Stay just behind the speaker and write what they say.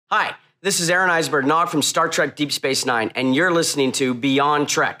Hi, this is Aaron Eisberg, Nog from Star Trek Deep Space Nine, and you're listening to Beyond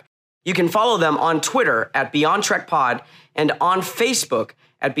Trek. You can follow them on Twitter at Beyond Trek Pod and on Facebook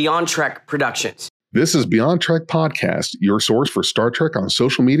at Beyond Trek Productions. This is Beyond Trek Podcast, your source for Star Trek on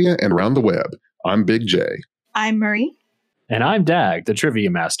social media and around the web. I'm Big J. I'm Marie. And I'm Dag, the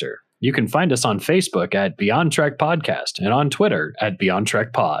Trivia Master. You can find us on Facebook at Beyond Trek Podcast and on Twitter at Beyond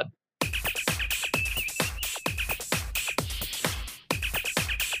Trek Pod.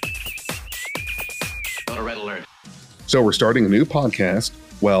 Red alert. So we're starting a new podcast.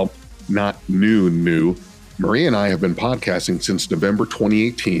 Well, not new. Marie and I have been podcasting since November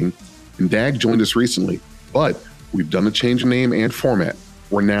 2018, and Dag joined us recently. But we've done a change in name and format.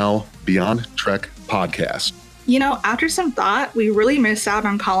 We're now Beyond Trek Podcast. You know, after some thought, we really missed out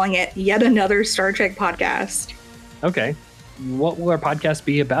on calling it yet another Star Trek podcast. Okay, what will our podcast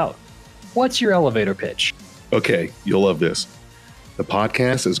be about? What's your elevator pitch? Okay, you'll love this. The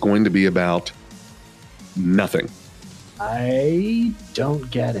podcast is going to be about nothing. I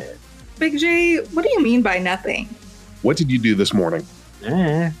don't get it. Big J, what do you mean by nothing? What did you do this morning?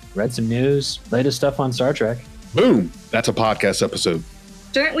 Read some news, latest stuff on Star Trek. Boom! That's a podcast episode.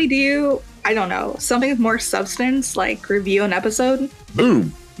 Shouldn't we do, I don't know, something with more substance, like review an episode?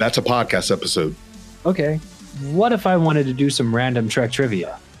 Boom! That's a podcast episode. Okay, what if I wanted to do some random Trek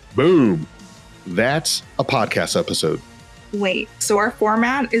trivia? Boom! That's a podcast episode. Wait, so our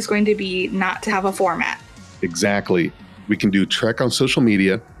format is going to be not to have a format. Exactly. We can do Trek on social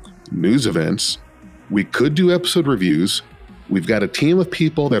media, news events. We could do episode reviews. We've got a team of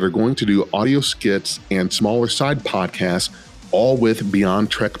people that are going to do audio skits and smaller side podcasts, all with Beyond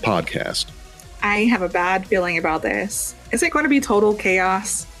Trek Podcast. I have a bad feeling about this. Is it going to be total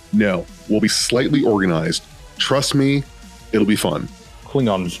chaos? No, we'll be slightly organized. Trust me, it'll be fun.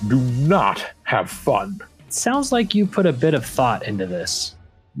 Klingons do not have fun. Sounds like you put a bit of thought into this.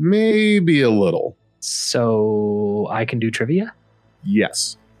 Maybe a little. So I can do trivia?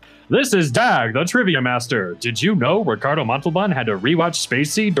 Yes. This is Dag, the Trivia Master. Did you know Ricardo Montalban had to rewatch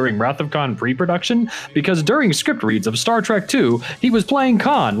Spacey during Wrath of Khan pre-production? Because during script reads of Star Trek II, he was playing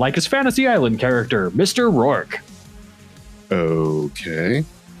Khan like his Fantasy Island character, Mr. Rourke. Okay.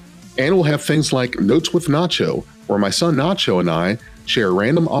 And we'll have things like Notes with Nacho, where my son Nacho and I share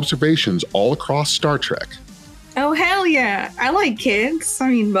random observations all across Star Trek. Oh, hell yeah. I like kids. I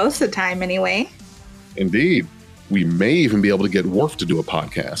mean, most of the time anyway. Indeed. We may even be able to get Worf to do a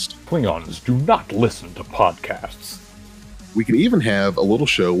podcast. Klingons do not listen to podcasts. We can even have a little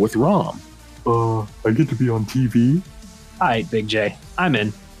show with Rom. I get to be on TV? Alright, Big J, I'm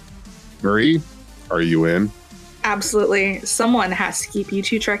in. Marie, are you in? Absolutely. Someone has to keep you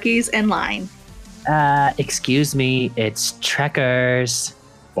two Trekkies in line. Excuse me, it's Trekkers.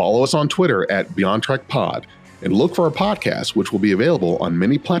 Follow us on Twitter at Beyond Trek Pod and look for our podcast, which will be available on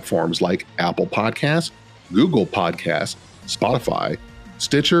many platforms like Apple Podcasts, Google Podcasts, Spotify,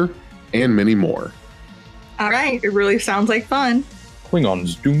 Stitcher, and many more. All right, it really sounds like fun.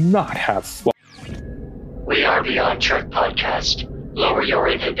 Klingons do not have fun. We are Beyond Trek Podcast. Lower your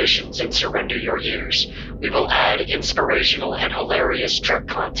inhibitions and surrender your ears. We will add inspirational and hilarious Trek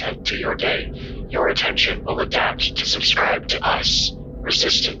content to your day. Your attention will adapt to subscribe to us.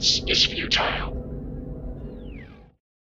 Resistance is futile.